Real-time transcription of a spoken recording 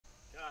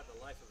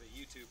life of a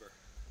YouTuber.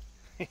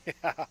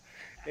 Yeah.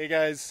 Hey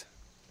guys,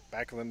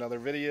 back with another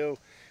video.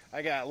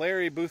 I got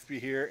Larry Boothby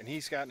here, and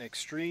he's got an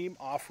extreme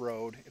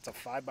off-road. It's a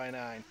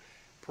 5x9,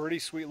 pretty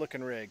sweet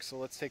looking rig. So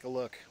let's take a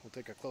look. We'll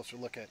take a closer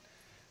look at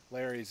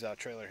Larry's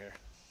trailer here.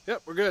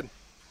 Yep, we're good.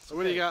 So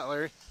what do you got,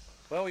 Larry?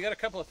 Well, we got a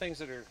couple of things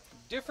that are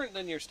different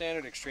than your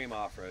standard extreme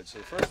off-road. So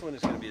the first one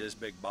is going to be this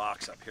big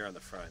box up here on the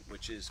front,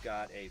 which has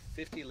got a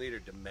 50-liter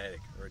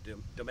Dometic, or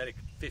Dometic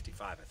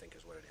 55, I think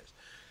is what it is.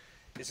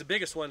 It's the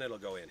biggest one that'll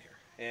go in here,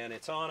 and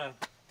it's on a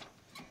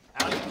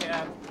Audi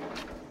cab,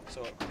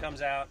 so it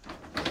comes out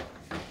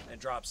and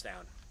drops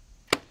down.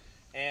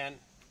 And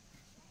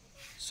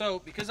so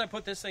because I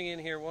put this thing in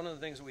here, one of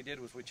the things that we did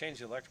was we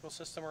changed the electrical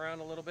system around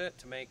a little bit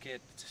to make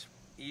it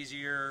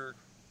easier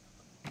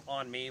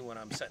on me when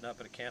I'm setting up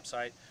at a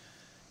campsite.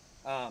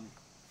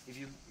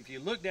 If you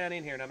look down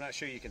in here, and I'm not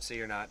sure you can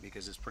see or not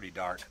because it's pretty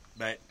dark,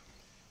 but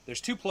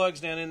there's two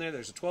plugs down in there.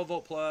 There's a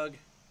 12-volt plug,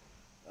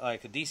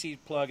 like a DC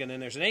plug, and then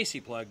there's an AC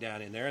plug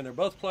down in there, and they're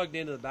both plugged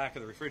into the back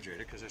of the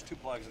refrigerator because there's two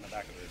plugs in the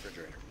back of the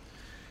refrigerator.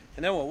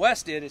 And then what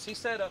Wes did is he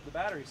set up the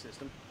battery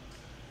system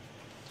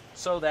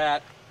so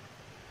that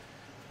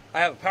I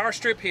have a power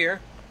strip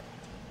here,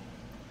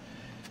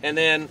 and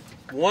then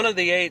one of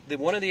the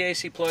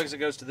AC plugs that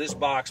goes to this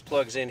box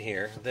plugs in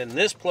here. Then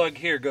this plug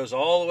here goes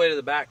all the way to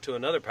the back to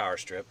another power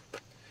strip,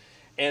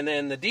 and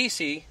then the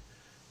DC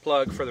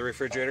plug for the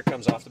refrigerator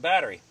comes off the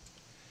battery.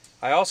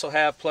 I also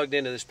have plugged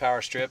into this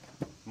power strip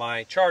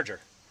my charger.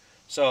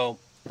 So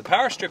the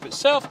power strip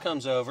itself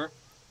comes over,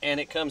 and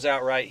it comes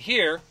out right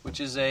here, which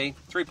is a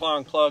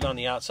 3-prong plug on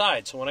the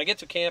outside. So when I get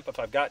to camp, if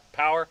I've got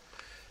power,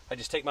 I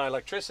just take my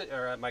electricity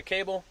or my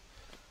cable,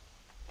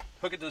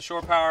 hook it to the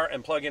shore power,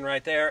 and plug in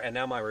right there, and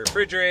now my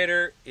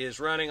refrigerator is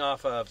running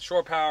off of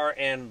shore power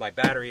and my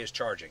battery is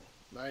charging.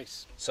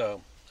 Nice.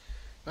 So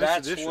nice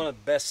that's addition. one of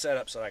the best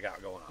setups that I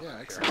got going on. Yeah,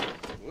 excellent.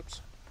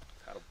 Whoops.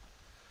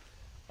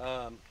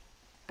 The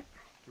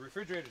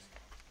refrigerators,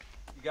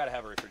 you got to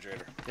have a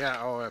refrigerator.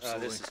 Yeah, oh,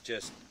 absolutely. This is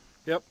just...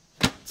 Yep,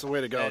 it's the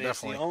way to go,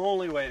 definitely. It's the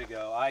only way to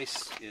go.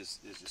 Ice is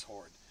just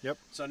horrid. Yep.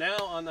 So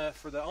now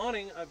for the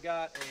awning, I've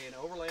got an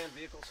Overland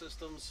Vehicle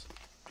Systems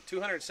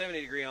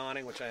 270-degree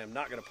awning, which I am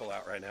not going to pull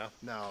out right now.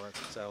 No, that's...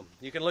 So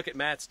you can look at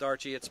Matt's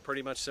Darchie. It's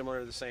pretty much similar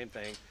to the same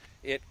thing.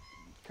 It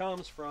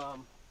comes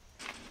from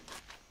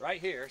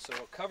right here, so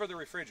it'll cover the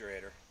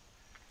refrigerator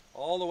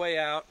all the way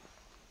out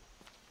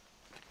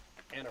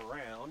and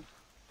around,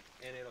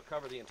 and it'll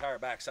cover the entire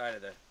back side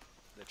of the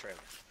trailer.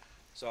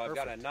 So I've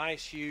got a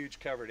nice, huge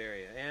covered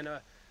area. And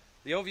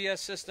the OVS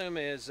system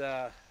is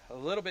a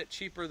little bit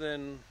cheaper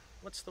than,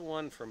 what's the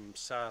one from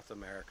South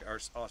America, or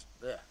South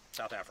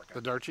Africa?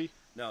 The Darchie?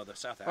 No, the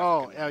South African.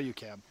 Oh,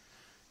 Alucab.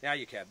 The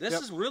Alucab. This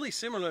is really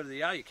similar to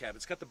the Alucab.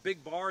 It's got the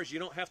big bars. You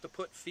don't have to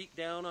put feet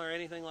down or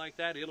anything like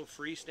that. It'll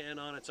freestand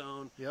on its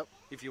own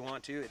if you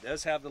want to. It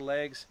does have the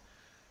legs.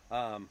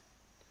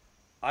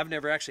 I've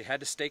never actually had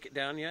to stake it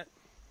down yet.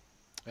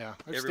 Yeah,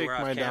 I've Everywhere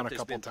staked mine down a has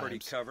couple been times. pretty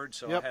covered,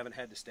 so I haven't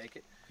had to stake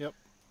it. Yep.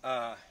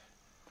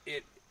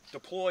 It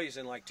deploys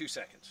in like 2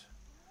 seconds.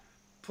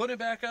 Put it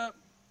back up,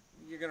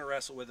 you're going to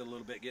wrestle with it a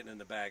little bit getting in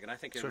the bag, and I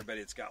think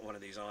everybody that's got one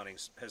of these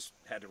awnings has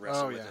had to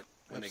wrestle with it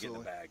when they get in the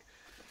bag.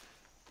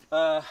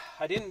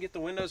 I didn't get the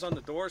windows on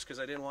the doors because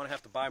I didn't want to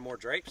have to buy more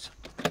drapes.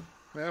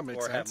 Yeah,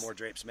 makes sense. Have more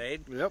drapes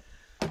made. Yep.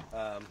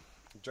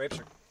 Drapes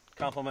are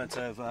compliments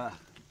of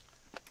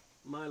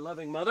my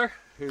loving mother,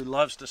 who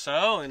loves to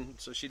sew, and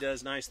so she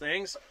does nice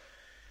things.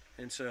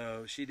 And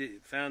so she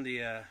found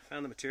the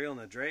material in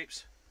the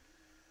drapes.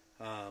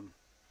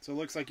 So it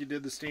looks like you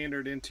did the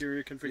standard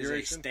interior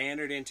configuration. It's a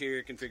standard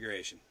interior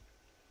configuration.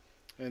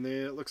 And then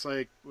it looks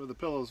like with the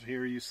pillows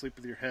here, you sleep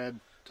with your head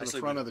to the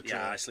front of the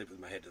trailer. Yeah, I sleep with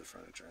my head to the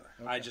front of the trailer.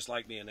 Okay. I just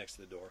like being next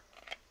to the door.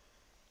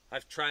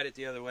 I've tried it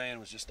the other way and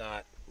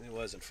it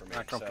wasn't for me.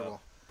 Not comfortable.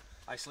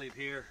 So I sleep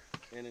here,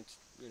 and it's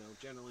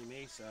generally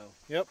me. So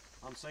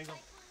I'm single.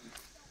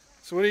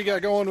 So what do you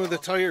got going with the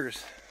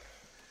tires?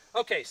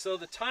 Okay, so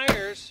the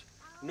tires,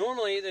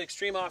 normally the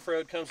Extreme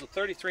Off-Road comes with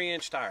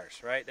 33-inch tires,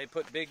 right? They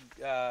put big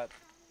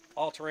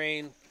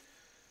all-terrain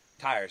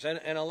tires.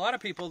 And a lot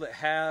of people that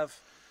have,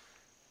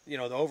 the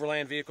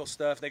Overland Vehicle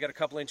stuff, they got a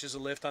couple inches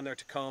of lift on their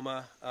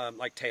Tacoma,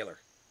 like Taylor.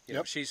 You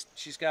know, she's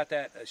got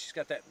that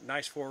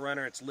nice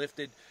 4Runner. It's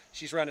lifted.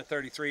 She's running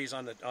 33s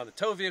on the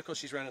tow vehicle.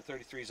 She's running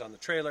 33s on the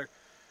trailer.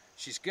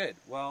 She's good.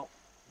 Well,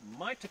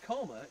 my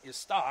Tacoma is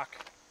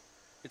stock.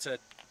 It's a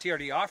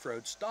TRD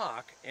off-road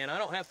stock, and I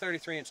don't have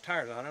 33-inch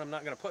tires on it. I'm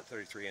not going to put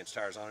 33-inch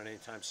tires on it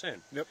anytime soon.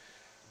 Yep.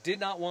 Did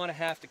not want to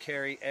have to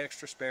carry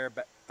extra spare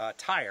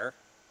tire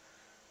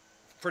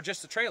for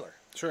just the trailer.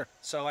 Sure.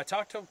 So I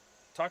talked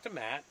to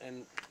Matt,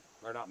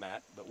 or not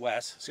Matt, but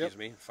Wes, excuse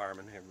me,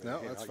 fireman. No,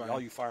 that's fine. All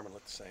you firemen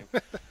look the same.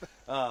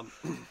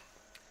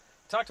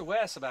 Talked to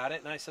Wes about it,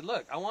 and I said,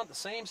 look, I want the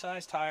same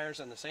size tires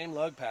and the same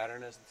lug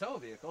pattern as the tow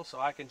vehicle, so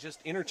I can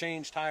just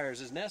interchange tires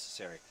as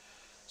necessary.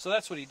 So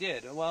that's what he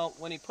did. Well,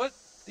 when he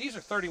these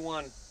are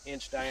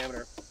 31-inch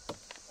diameter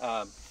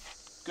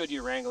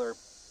Goodyear Wrangler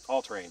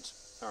all-terrains,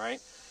 all right?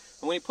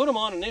 And when he put them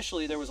on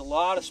initially, there was a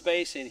lot of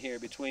space in here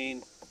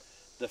between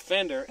the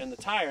fender and the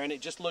tire, and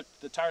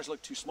the tires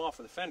looked too small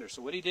for the fender.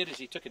 So what he did is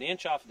he took an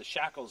inch off of the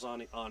shackles on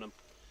them,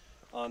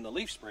 on the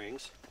leaf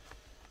springs,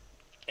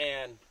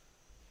 and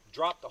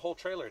dropped the whole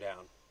trailer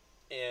down.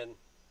 And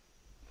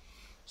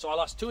so I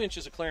lost 2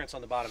 inches of clearance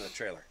on the bottom of the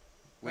trailer,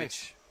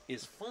 which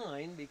is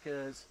fine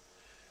because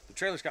the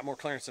trailer's got more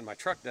clearance than my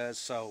truck does.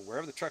 So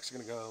wherever the truck's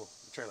going to go,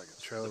 the trailer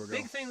goes. The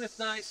big thing that's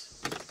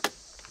nice,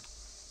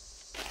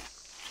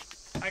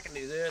 I can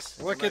do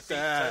this. Look at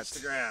that. Touch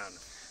the ground.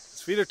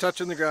 His feet are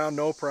touching the ground,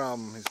 no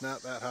problem. He's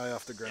not that high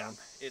off the ground.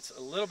 Yeah, it's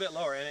a little bit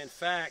lower, and in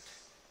fact,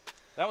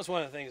 that was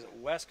one of the things that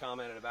Wes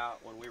commented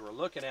about when we were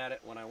looking at it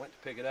when I went to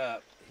pick it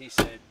up. He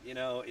said, you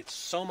know, it's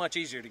so much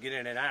easier to get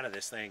in and out of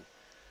this thing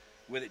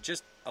with it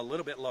just a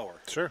little bit lower.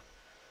 Sure.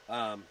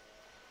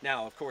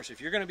 Now, of course,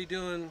 if you're going to be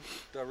doing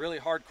the really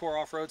hardcore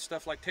off-road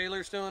stuff like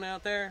Taylor's doing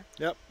out there,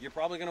 yep, you're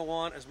probably going to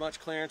want as much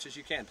clearance as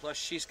you can. Plus,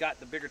 she's got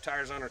the bigger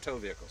tires on her tow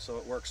vehicle, so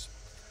it works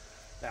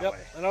that way.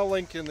 And I'll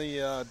link in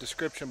the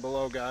description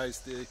below, guys,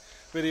 the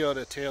video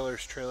to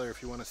Taylor's trailer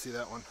if you want to see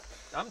that one.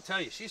 I'm going to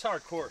tell you, she's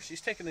hardcore. She's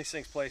taking these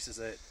things places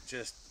that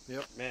just,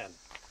 man.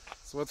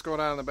 So what's going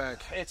on in the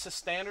back? It's a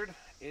standard.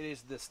 It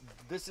is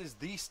this is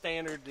the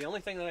standard. The only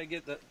thing that I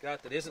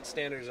got that isn't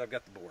standard is I've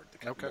got the board, the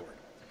cut board.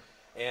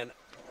 And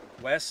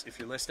Wes, if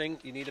you're listening,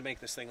 you need to make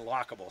this thing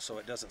lockable so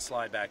it doesn't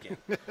slide back in.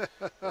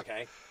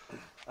 Okay.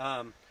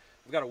 I've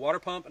got a water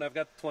pump and I've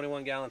got the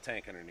 21-gallon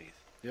tank underneath.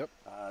 Yep.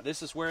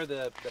 This is where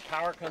the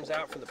power comes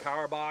out from the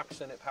power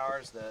box, and it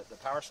powers the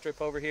power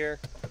strip over here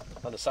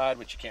on the side,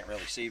 which you can't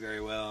really see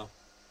very well.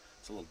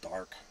 It's a little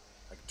dark.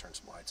 I can turn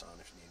some lights on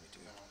if you need me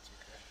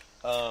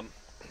to.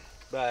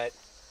 But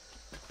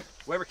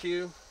Weber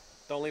Q,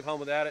 don't leave home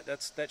without it.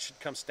 That should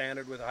come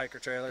standard with a hiker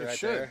trailer right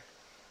there.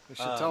 You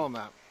should tell them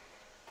that.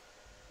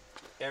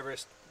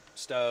 Everest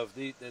stove.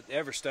 The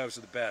Everest stoves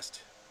are the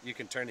best. You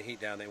can turn the heat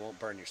down; they won't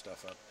burn your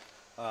stuff up.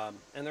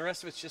 And the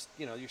rest of it's just,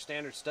 you know, your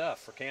standard stuff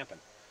for camping.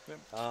 Yep.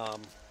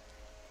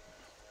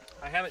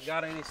 I haven't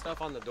got any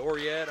stuff on the door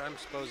yet. I'm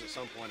supposed at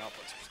some point I'll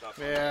put some stuff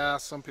on. Yeah,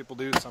 some people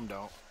do, some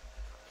don't.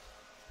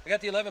 I got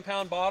the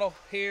 11-pound bottle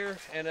here,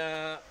 and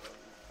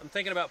I'm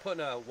thinking about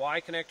putting a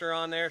Y connector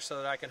on there so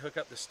that I can hook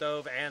up the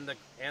stove and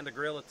the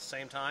grill at the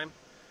same time,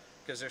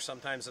 because there's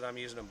sometimes that I'm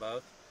using them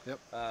both. Yep.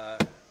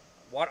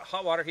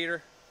 Hot water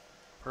heater.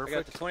 Perfect.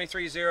 I got the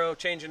 23-0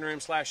 changing room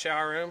 /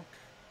 shower room.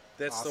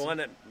 That's awesome. The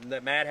one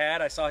that Matt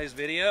had. I saw his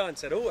video and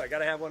said, "Oh, I got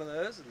to have one of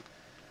those." And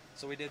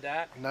so we did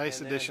that.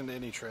 Nice addition to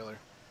any trailer.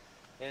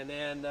 And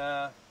then,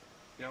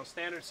 you know,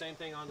 standard same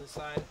thing on the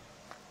side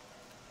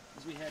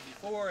as we had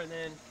before. And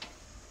then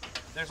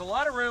there's a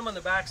lot of room on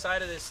the back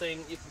side of this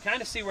thing. You can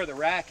kind of see where the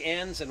rack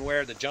ends and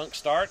where the junk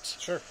starts.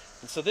 Sure.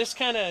 And so this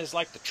kind of is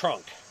like the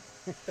trunk.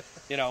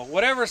 You know,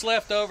 whatever's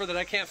left over that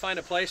I can't find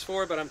a place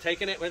for, but I'm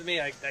taking it with me,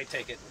 I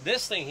take it.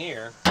 This thing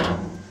here,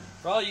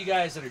 for all you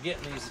guys that are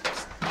getting these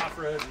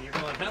off-road and you're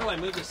going, how do I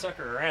move this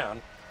sucker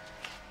around?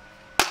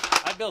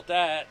 I built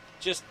that.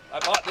 I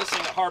bought this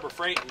thing at Harbor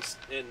Freight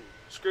and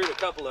screwed a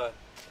couple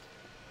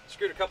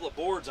of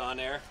boards on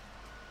there,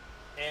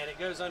 and it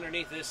goes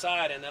underneath this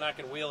side, and then I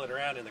can wheel it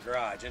around in the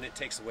garage, and it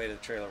takes the weight of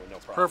the trailer with no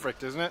problem.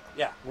 Perfect, isn't it?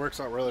 Yeah.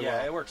 Works out really well.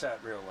 Yeah, it works out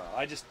real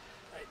well.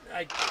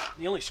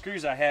 The only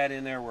screws I had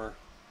in there were,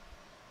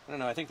 I don't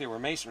know, I think they were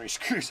masonry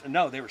screws.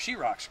 No, they were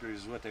sheetrock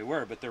screws is what they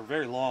were, but they're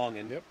very long.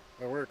 And yep,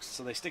 that works.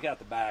 So they stick out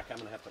the back. I'm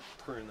going to have to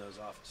prune those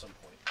off at some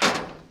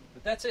point.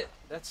 But that's it.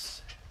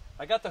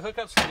 I got the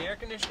hookups for the air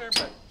conditioner,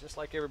 but just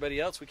like everybody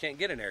else, we can't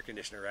get an air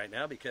conditioner right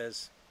now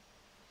because,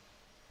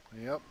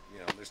 yep, you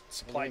know, there's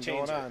supply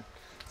chains going on.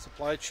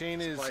 Supply chain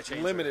is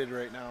limited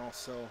right now.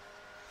 So,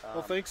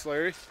 well, thanks,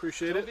 Larry.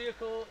 Appreciate it. The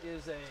vehicle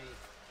is a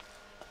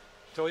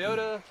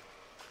Toyota.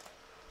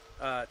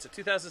 It's a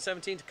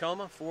 2017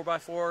 Tacoma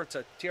 4x4. It's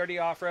a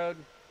TRD off-road.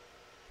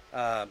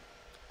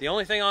 The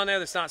only thing on there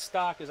that's not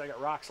stock is I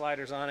got rock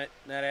sliders on it,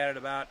 and that added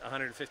about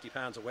 150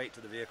 pounds of weight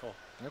to the vehicle.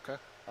 Okay.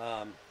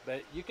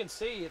 But you can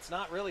see it's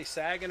not really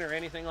sagging or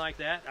anything like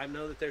that. I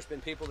know that there's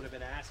been people that have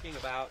been asking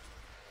about,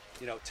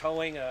 you know,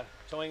 towing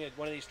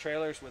one of these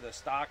trailers with a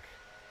stock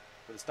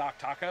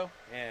Taco,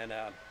 and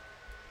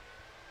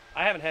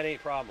I haven't had any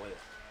problem with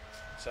it.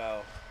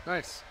 So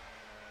nice.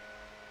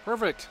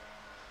 Perfect.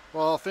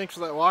 Well, thanks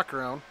for that walk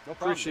around. No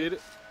problem. Appreciate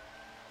it.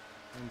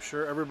 I'm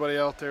sure everybody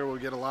out there will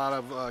get a lot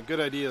of good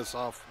ideas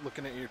off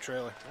looking at your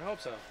trailer. I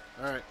hope so.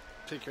 All right.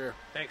 Take care.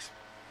 Thanks.